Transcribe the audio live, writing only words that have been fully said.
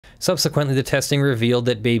Subsequently, the testing revealed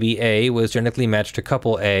that baby A was genetically matched to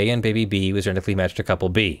couple A and baby B was genetically matched to couple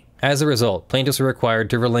B. As a result, plaintiffs were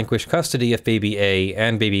required to relinquish custody of baby A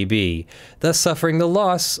and baby B, thus suffering the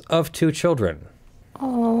loss of 2 children.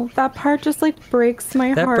 Oh, that part just like breaks my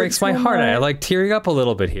heart. That breaks my heart. I like tearing up a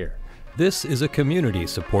little bit here. This is a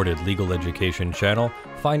community-supported legal education channel.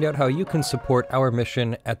 Find out how you can support our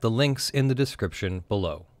mission at the links in the description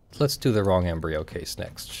below. Let's do the wrong embryo case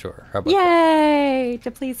next. Sure. How about Yay!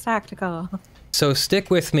 To please tactical. So stick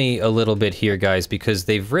with me a little bit here, guys, because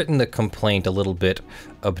they've written the complaint a little bit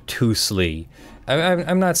obtusely.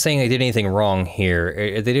 I'm not saying they did anything wrong here.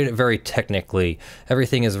 They did it very technically.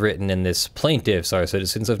 Everything is written in this. Plaintiffs are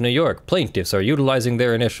citizens of New York. Plaintiffs are utilizing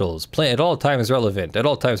their initials. At all times relevant. At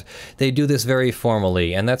all times. They do this very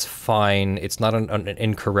formally, and that's fine. It's not an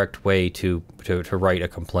incorrect way to write a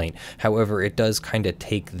complaint. However, it does kind of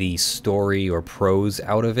take the story or prose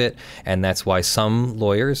out of it, and that's why some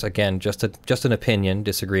lawyers, again, just an opinion,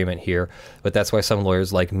 disagreement here, but that's why some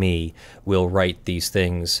lawyers like me will write these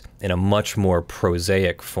things in a much more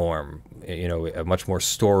prosaic form, you know, a much more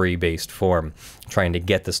story-based form, trying to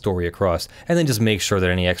get the story across, and then just make sure that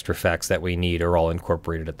any extra facts that we need are all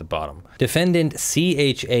incorporated at the bottom. Defendant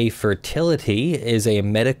CHA Fertility is a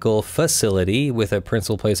medical facility with a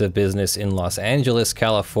principal place of business in Los Angeles,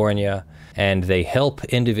 California, and they help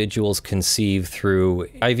individuals conceive through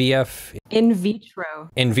IVF. In vitro.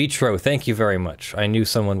 In vitro, thank you very much. I knew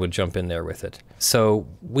someone would jump in there with it. So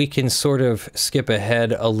we can sort of skip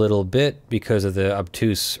ahead a little bit because of the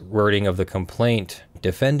obtuse wording of the complaint.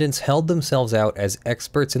 Defendants held themselves out as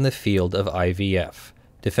experts in the field of IVF.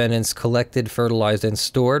 Defendants collected, fertilized, and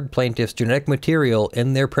stored plaintiff's genetic material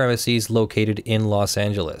in their premises located in Los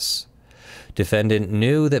Angeles. Defendant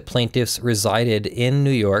knew that plaintiffs resided in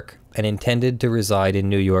New York and intended to reside in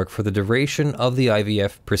New York for the duration of the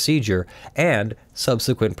IVF procedure and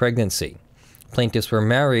subsequent pregnancy. Plaintiffs were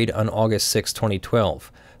married on August 6,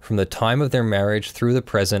 2012. From the time of their marriage through the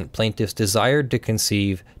present, plaintiffs desired to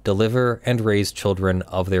conceive, deliver, and raise children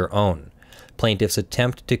of their own. Plaintiffs'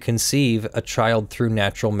 attempt to conceive a child through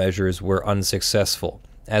natural measures were unsuccessful.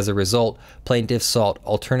 As a result, plaintiffs sought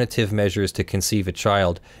alternative measures to conceive a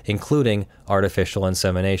child, including artificial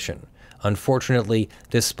insemination. Unfortunately,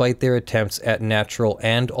 despite their attempts at natural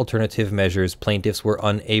and alternative measures, plaintiffs were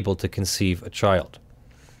unable to conceive a child.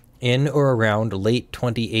 In or around late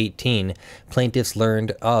 2018, plaintiffs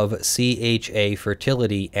learned of CHA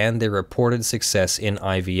Fertility and their reported success in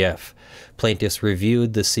IVF. Plaintiffs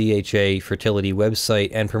reviewed the CHA Fertility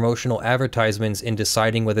website and promotional advertisements in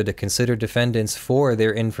deciding whether to consider defendants for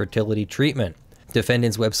their infertility treatment.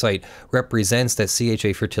 Defendants' website represents that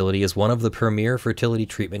CHA Fertility is one of the premier fertility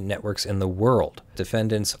treatment networks in the world.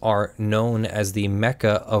 Defendants are known as the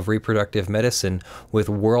mecca of reproductive medicine with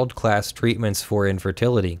world-class treatments for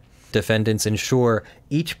infertility. Defendants ensure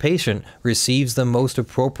each patient receives the most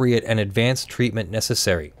appropriate and advanced treatment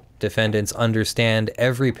necessary. Defendants understand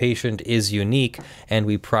every patient is unique, and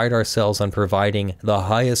we pride ourselves on providing the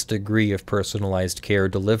highest degree of personalized care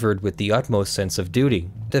delivered with the utmost sense of duty.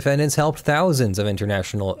 Defendants helped thousands of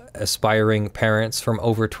international aspiring parents from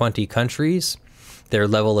over 20 countries. Their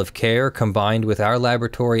level of care, combined with our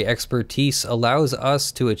laboratory expertise, allows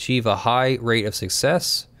us to achieve a high rate of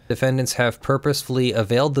success. Defendants have purposefully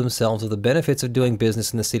availed themselves of the benefits of doing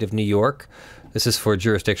business in the state of New York. This is for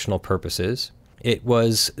jurisdictional purposes. It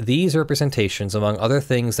was these representations, among other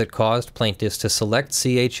things, that caused plaintiffs to select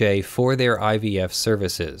CHA for their IVF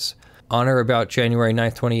services. On or about January 9,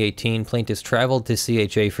 2018, plaintiffs traveled to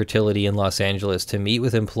CHA Fertility in Los Angeles to meet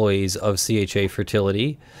with employees of CHA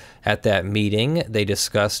Fertility. At that meeting, they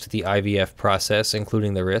discussed the IVF process,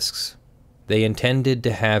 including the risks. They intended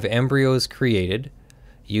to have embryos created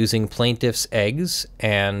using plaintiff's eggs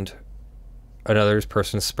and another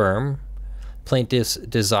person's sperm. Plaintiff's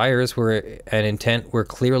desires and intent were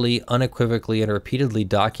clearly, unequivocally, and repeatedly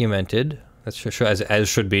documented, as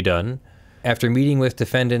should be done. After meeting with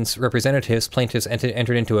defendants' representatives, plaintiffs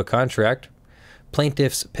entered into a contract.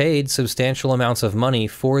 Plaintiffs paid substantial amounts of money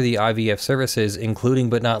for the IVF services, including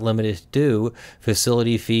but not limited to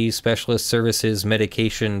facility fees, specialist services,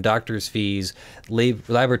 medication, doctor's fees,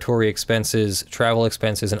 laboratory expenses, travel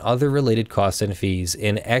expenses, and other related costs and fees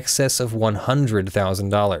in excess of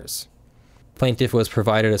 $100,000. Plaintiff was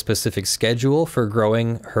provided a specific schedule for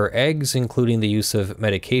growing her eggs, including the use of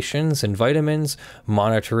medications and vitamins,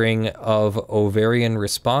 monitoring of ovarian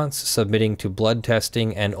response, submitting to blood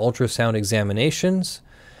testing and ultrasound examinations.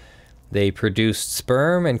 They produced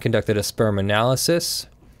sperm and conducted a sperm analysis,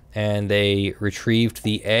 and they retrieved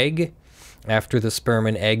the egg After the sperm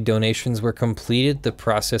and egg donations were completed, the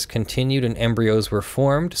process continued and embryos were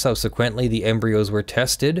formed. Subsequently, the embryos were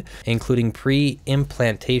tested, including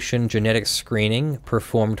pre-implantation genetic screening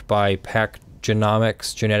performed by Pac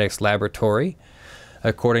Genomics Genetics Laboratory.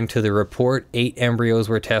 According to the report, 8 embryos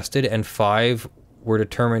were tested and 5 were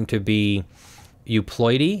determined to be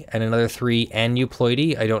euploidy and another 3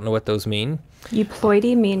 aneuploidy. I don't know what those mean.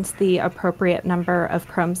 Euploidy means the appropriate number of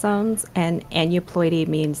chromosomes, and aneuploidy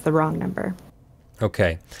means the wrong number.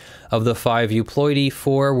 Okay. Of the 5 euploidy,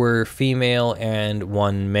 4 were female and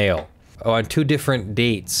 1 male. On 2 different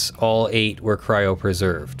dates, all 8 were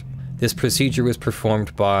cryopreserved. This procedure was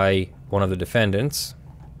performed by one of the defendants,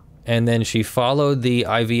 and then she followed the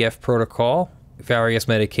IVF protocol, various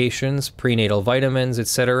medications, prenatal vitamins,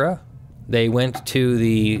 etc. They went to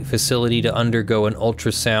the facility to undergo an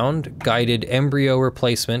ultrasound guided embryo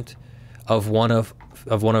replacement of one of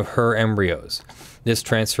her embryos. This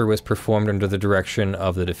transfer was performed under the direction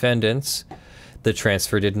of the defendants. The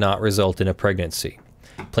transfer did not result in a pregnancy.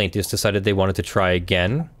 Plaintiffs decided they wanted to try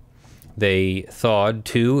again. They thawed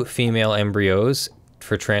 2 female embryos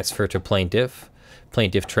for transfer to plaintiff.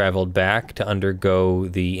 Plaintiff traveled back to undergo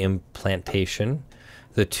the implantation.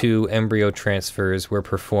 The 2 embryo transfers were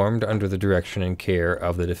performed under the direction and care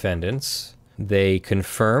of the defendants. They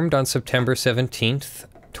confirmed on September 17th,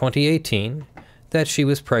 2018, that she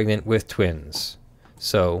was pregnant with twins.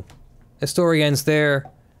 So, the story ends there.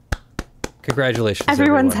 Congratulations,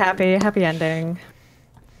 Everyone's everyone. happy. Happy ending.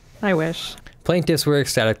 I wish. Plaintiffs were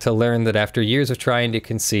ecstatic to learn that after years of trying to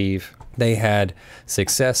conceive, they had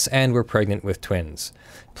success and were pregnant with twins.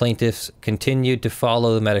 Plaintiffs continued to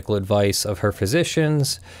follow the medical advice of her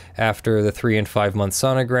physicians. After the 3- and 5-month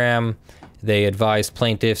sonogram, they advised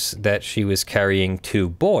plaintiffs that she was carrying 2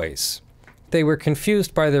 boys. They were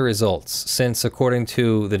confused by the results, since according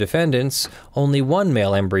to the defendants, only 1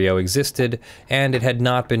 male embryo existed and it had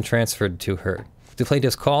not been transferred to her. The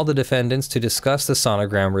plaintiffs called the defendants to discuss the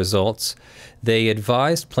sonogram results. They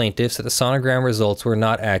advised plaintiffs that the sonogram results were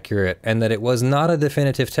not accurate and that it was not a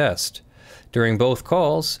definitive test. During both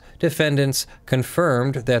calls, defendants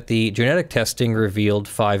confirmed that the genetic testing revealed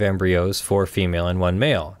 5 embryos, 4 female and 1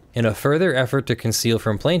 male. In a further effort to conceal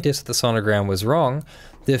from plaintiffs that the sonogram was wrong,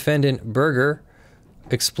 defendant Berger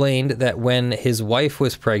explained that when his wife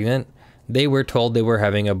was pregnant, they were told they were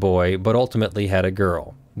having a boy, but ultimately had a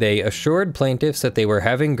girl. They assured plaintiffs that they were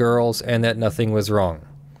having girls and that nothing was wrong.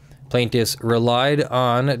 Plaintiffs relied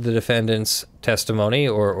on the defendant's testimony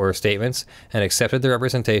or statements and accepted their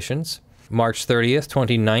representations. March 30th,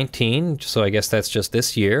 2019, so I guess that's just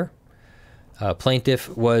this year, plaintiff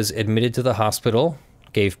was admitted to the hospital,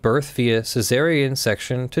 gave birth via cesarean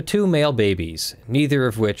section to 2 male babies, neither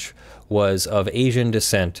of which was of Asian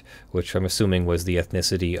descent, which I'm assuming was the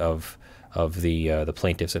ethnicity of the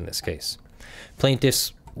plaintiffs in this case.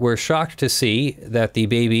 Plaintiffs were shocked to see that the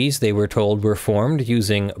babies they were told were formed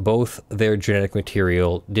using both their genetic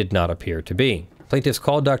material did not appear to be. Plaintiffs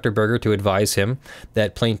called Dr. Berger to advise him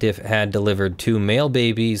that plaintiff had delivered 2 male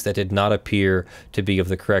babies that did not appear to be of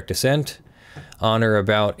the correct descent. On or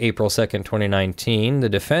about April 2nd, 2019, the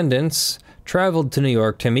defendants traveled to New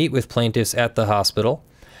York to meet with plaintiffs at the hospital.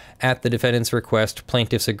 At the defendants' request,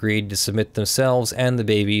 plaintiffs agreed to submit themselves and the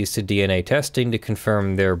babies to DNA testing to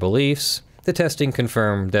confirm their beliefs. The testing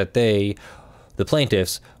confirmed that the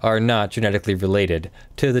plaintiffs, are not genetically related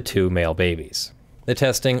to the 2 male babies. The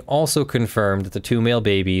testing also confirmed that the 2 male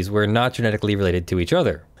babies were not genetically related to each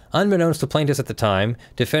other. Unbeknownst to plaintiffs at the time,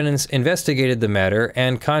 defendants investigated the matter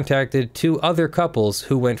and contacted 2 other couples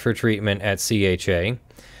who went for treatment at CHA.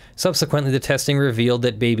 Subsequently, the testing revealed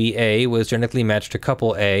that baby A was genetically matched to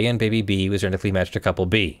couple A and baby B was genetically matched to couple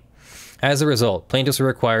B. As a result, plaintiffs were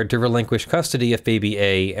required to relinquish custody of baby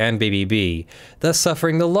A and baby B, thus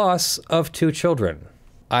suffering the loss of 2 children.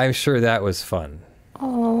 I'm sure that was fun.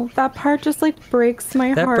 Oh, that part just breaks my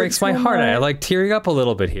heart. That breaks my heart. I much. like tearing up a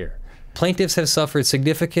little bit here. Plaintiffs have suffered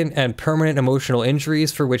significant and permanent emotional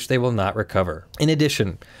injuries for which they will not recover. In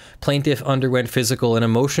addition, plaintiff underwent physical and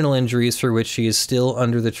emotional injuries for which she is still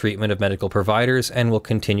under the treatment of medical providers and will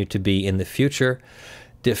continue to be in the future.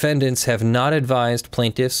 Defendants have not advised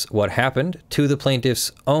plaintiffs what happened to the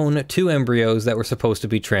plaintiff's own 2 embryos that were supposed to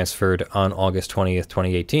be transferred on August 20th,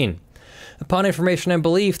 2018. Upon information and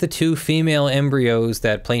belief, the 2 female embryos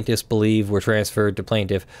that plaintiffs believe were transferred to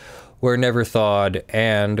plaintiff were never thawed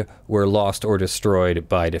and were lost or destroyed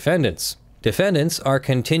by defendants. Defendants are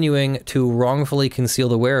continuing to wrongfully conceal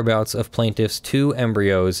the whereabouts of plaintiff's 2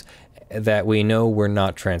 embryos that we know were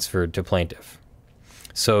not transferred to plaintiff.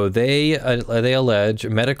 So they allege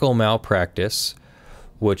medical malpractice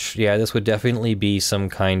which, yeah, this would definitely be some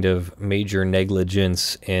kind of major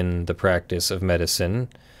negligence in the practice of medicine,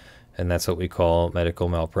 and that's what we call medical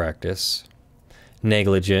malpractice.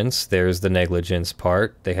 Negligence, there's the negligence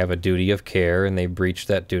part. They have a duty of care, and they breach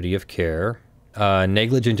that duty of care.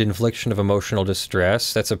 Negligent infliction of emotional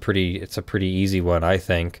distress, it's a pretty easy one, I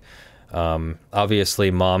think.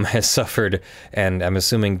 Obviously, mom has suffered, and I'm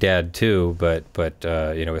assuming dad too, but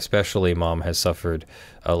you know, especially mom has suffered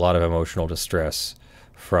a lot of emotional distress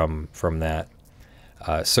from that.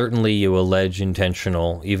 Certainly, you allege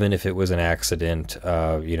intentional, even if it was an accident.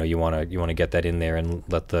 You know, you want to get that in there and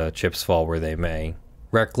let the chips fall where they may.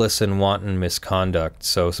 Reckless and wanton misconduct.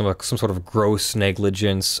 So some sort of gross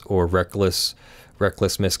negligence or reckless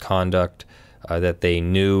misconduct that they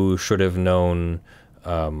knew, should have known,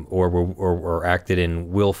 or acted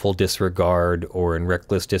in willful disregard or in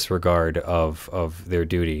reckless disregard of their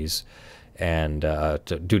duties and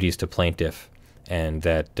duties to plaintiff, and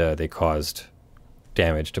that they caused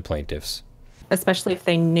damage to plaintiffs. Especially if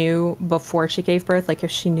they knew before she gave birth, like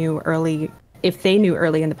if they knew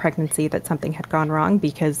early in the pregnancy that something had gone wrong,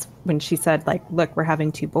 because when she said, like, look, we're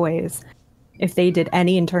having 2 boys, if they did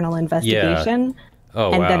any internal investigation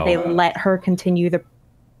then they let her continue the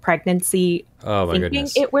pregnancy thinking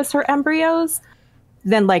it was her embryos,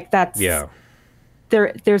 then like that's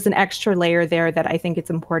there's an extra layer there that I think it's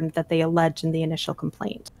important that they allege in the initial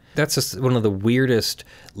complaint. That's just one of the weirdest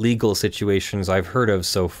legal situations I've heard of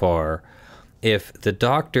so far. If the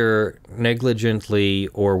doctor negligently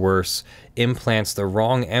or worse implants the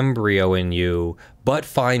wrong embryo in you, but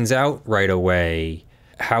finds out right away,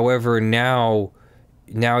 however, now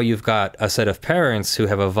you've got a set of parents who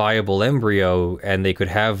have a viable embryo and they could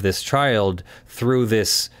have this child through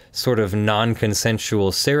this sort of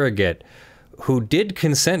non-consensual surrogate who did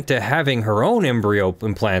consent to having her own embryo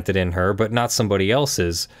implanted in her, but not somebody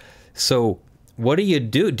else's. So what do you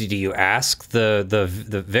do? Do you ask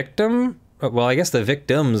the victim? Well, I guess the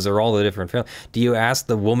victims are all the different families. Do you ask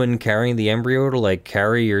the woman carrying the embryo to, like,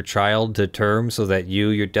 carry your child to term so that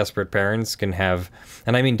your desperate parents can have,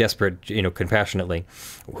 and I mean desperate, you know, compassionately,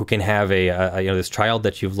 who can have a you know, this child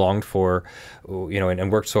that you've longed for, you know,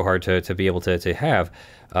 and worked so hard to be able to have.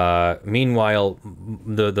 Meanwhile,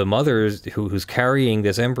 the mother who's carrying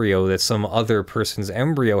this embryo, that's some other person's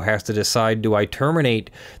embryo, has to decide, do I terminate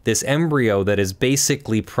this embryo that is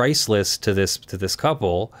basically priceless to this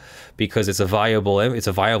couple because it's a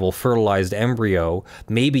viable fertilized embryo?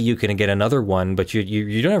 Maybe you can get another one, but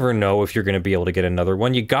you never know if you're going to be able to get another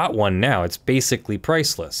one. You got one now. It's basically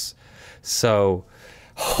priceless. So,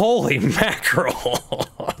 holy mackerel.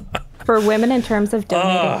 For women, in terms of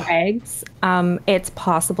donating eggs, it's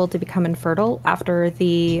possible to become infertile after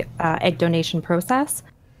the egg donation process,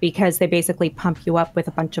 because they basically pump you up with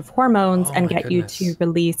a bunch of hormones and get you to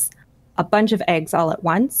release a bunch of eggs all at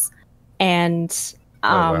once. And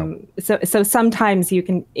so sometimes you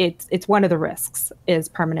can, it's one of the risks is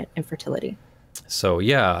permanent infertility. So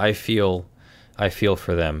yeah, I feel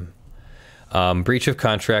for them. Breach of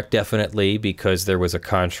contract, definitely, because there was a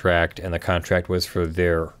contract and the contract was for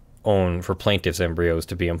for plaintiff's embryos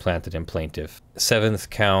to be implanted in plaintiff.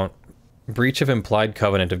 7th count, breach of implied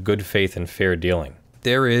covenant of good faith and fair dealing.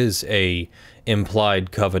 There is a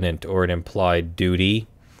implied covenant or an implied duty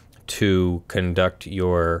to conduct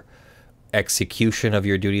your execution of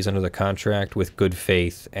your duties under the contract with good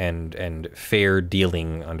faith and fair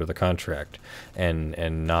dealing under the contract,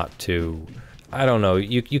 and not to, I don't know,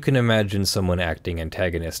 you can imagine someone acting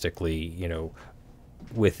antagonistically, you know,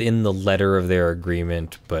 within the letter of their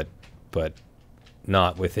agreement, but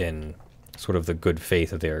not within sort of the good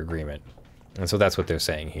faith of their agreement. And so that's what they're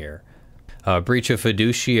saying here. Breach of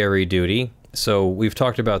fiduciary duty. So we've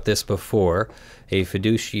talked about this before. A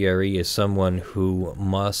fiduciary is someone who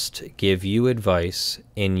must give you advice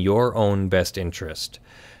in your own best interest.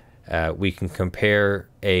 We can compare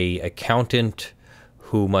a accountant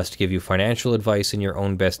who must give you financial advice in your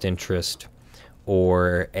own best interest,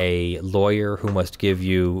 or a lawyer who must give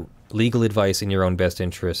you legal advice in your own best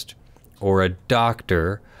interest, or a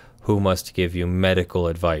doctor who must give you medical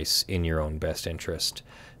advice in your own best interest.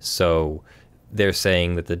 So they're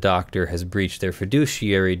saying that the doctor has breached their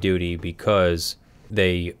fiduciary duty because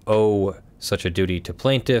they owe such a duty to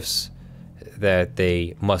plaintiffs, that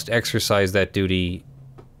they must exercise that duty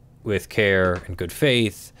with care and good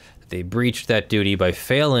faith. They breached that duty by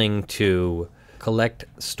failing to collect,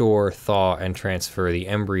 store, thaw, and transfer the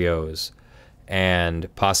embryos,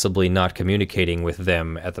 and possibly not communicating with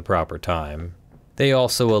them at the proper time. They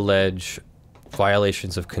also allege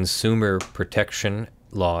violations of consumer protection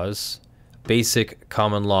laws, basic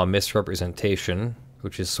common law misrepresentation,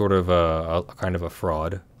 which is sort of a kind of a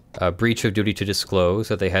fraud, breach of duty to disclose,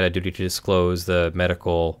 that they had a duty to disclose the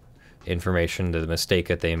medical information, the mistake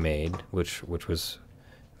that they made, which was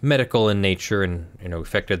medical in nature and, you know,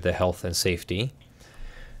 affected the health and safety.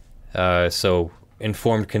 So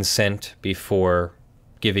informed consent before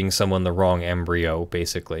giving someone the wrong embryo,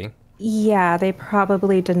 basically. Yeah, they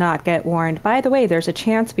probably did not get warned. By the way, there's a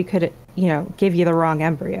chance we could, you know, give you the wrong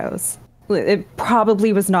embryos. It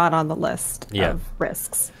probably was not on the list of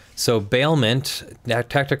risks. So bailment,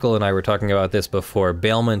 Tactical and I were talking about this before.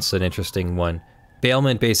 Bailment's an interesting one.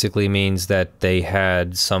 Bailment basically means that they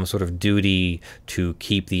had some sort of duty to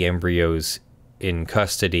keep the embryos in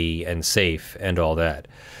custody and safe and all that.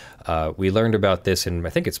 We learned about this in, I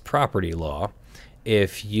think it's property law.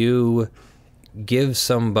 If you give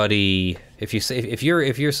somebody, if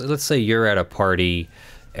you're, let's say you're at a party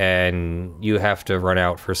and you have to run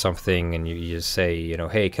out for something and you just say, you know,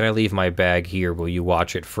 hey, can I leave my bag here? Will you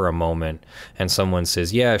watch it for a moment? And someone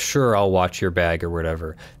says, yeah, sure, I'll watch your bag or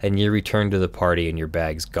whatever. And you return to the party and your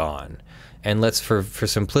bag's gone. And let's, for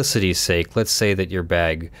simplicity's sake, let's say that your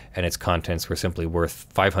bag and its contents were simply worth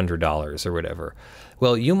 $500 or whatever.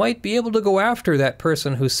 Well, you might be able to go after that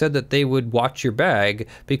person who said that they would watch your bag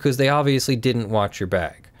because they obviously didn't watch your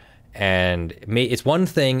bag. And it's one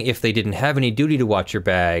thing if they didn't have any duty to watch your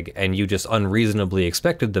bag and you just unreasonably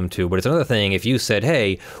expected them to, but it's another thing if you said,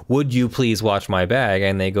 hey, would you please watch my bag?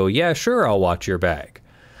 And they go, yeah, sure, I'll watch your bag.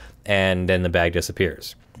 And then the bag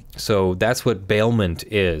disappears. So that's what bailment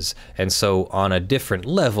is. And so on a different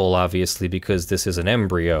level, obviously, because this is an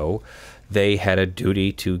embryo, they had a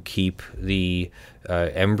duty to keep the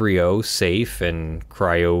embryo safe and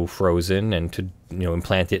cryo-frozen and to, you know,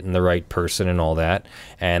 implant it in the right person and all that,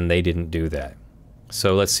 and they didn't do that.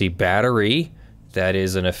 So let's see, battery, that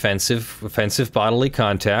is an offensive bodily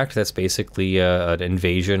contact. That's basically an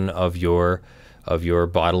invasion of your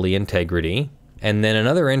bodily integrity. And then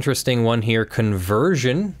another interesting one here,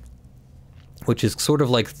 conversion, which is sort of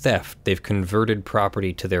like theft. They've converted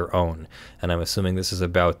property to their own. And I'm assuming this is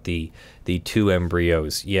about the two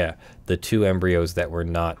embryos. Yeah, the two embryos that were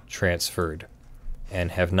not transferred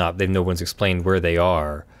and have not, no one's explained where they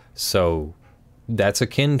are. So that's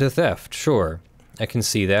akin to theft, sure. I can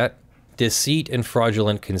see that. Deceit and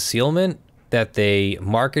fraudulent concealment, that they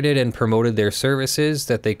marketed and promoted their services,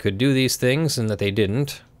 that they could do these things and that they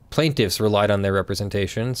didn't. Plaintiffs relied on their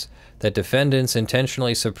representations, that defendants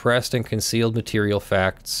intentionally suppressed and concealed material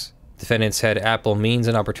facts. Defendants had ample means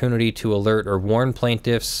and opportunity to alert or warn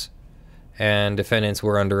plaintiffs, and defendants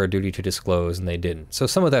were under a duty to disclose, and they didn't. So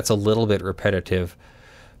some of that's a little bit repetitive,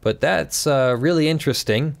 but that's really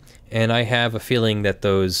interesting, and I have a feeling that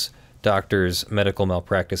those doctors, medical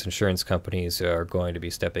malpractice insurance companies are going to be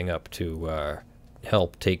stepping up to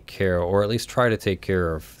help take care, or at least try to take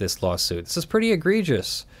care of this lawsuit. This is pretty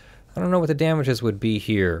egregious. I don't know what the damages would be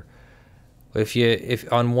here.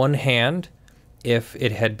 If on one hand, if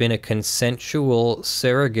it had been a consensual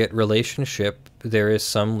surrogate relationship, there is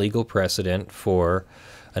some legal precedent for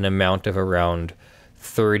an amount of around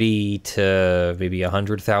 $30,000 to maybe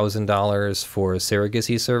 $100,000 for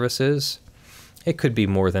surrogacy services. It could be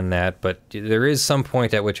more than that, but there is some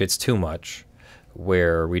point at which it's too much,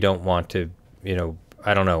 where we don't want to, you know,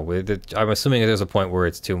 I don't know. I'm assuming there's a point where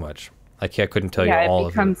it's too much. I couldn't tell you all of it.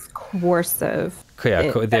 It becomes coercive.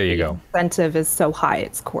 Yeah, there you go. The incentive is so high,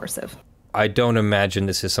 it's coercive. I don't imagine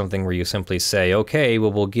this is something where you simply say, okay,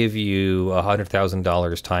 well, we'll give you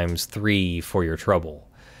 $100,000 times 3 for your trouble.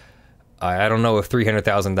 I don't know if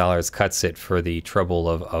 $300,000 cuts it for the trouble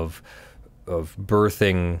of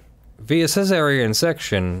birthing via cesarean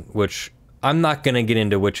section, which I'm not going to get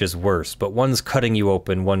into which is worse, but one's cutting you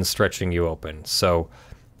open, one's stretching you open. So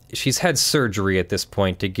she's had surgery at this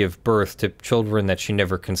point to give birth to children that she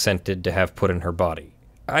never consented to have put in her body.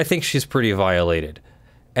 I think she's pretty violated.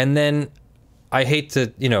 And then I hate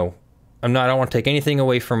to, you know, I don't want to take anything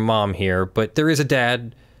away from mom here, but there is a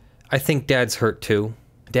dad. I think dad's hurt too.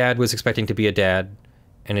 Dad was expecting to be a dad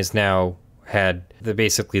and has now had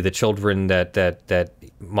basically the children that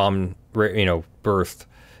mom, you know, birthed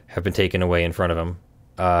have been taken away in front of him.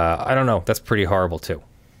 I don't know. That's pretty horrible too.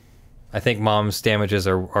 I think mom's damages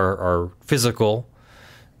are physical.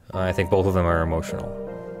 I think both of them are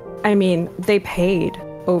emotional. I mean, they paid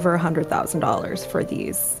over $100,000 for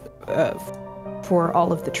these, for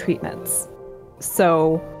all of the treatments.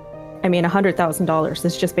 So, I mean, $100,000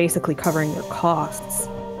 is just basically covering your costs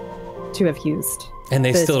to have used. And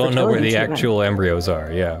they still don't know where the actual embryos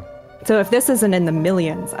are. Yeah. So if this isn't in the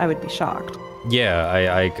millions, I would be shocked. Yeah,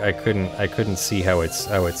 I couldn't see how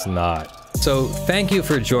it's not. So thank you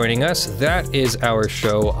for joining us. That is our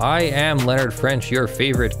show. I am Leonard French, your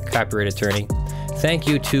favorite copyright attorney. Thank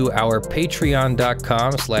you to our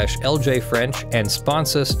patreon.com/ljfrench and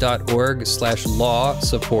sponsors.org/law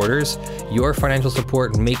supporters. Your financial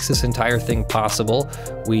support makes this entire thing possible.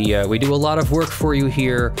 We do a lot of work for you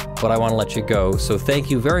here, but I want to let you go. So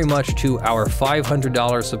thank you very much to our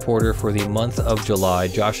 $500 supporter for the month of July,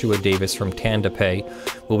 Joshua Davis from TandaPay.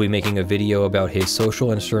 We'll be making a video about his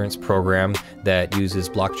social insurance program that uses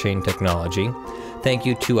blockchain technology. Thank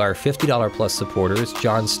you to our $50 plus supporters,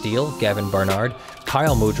 John Steele, Gavin Barnard,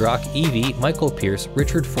 Kyle Mudrak, Eevi, Michael Pearce,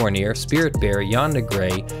 Richard Fournier, Spirit Bear, Jan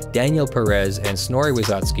Negrey, Daniel Perez, and Snorre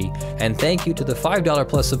Wisotzky. And thank you to the $5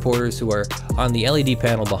 plus supporters who are on the LED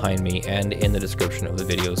panel behind me and in the description of the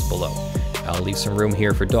videos below. I'll leave some room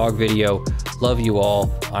here for dog video. Love you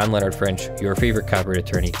all. I'm Leonard French, your favorite copyright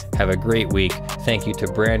attorney. Have a great week. Thank you to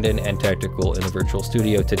Brandon and Technical in the virtual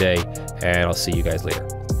studio today, and I'll see you guys later.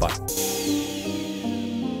 Bye.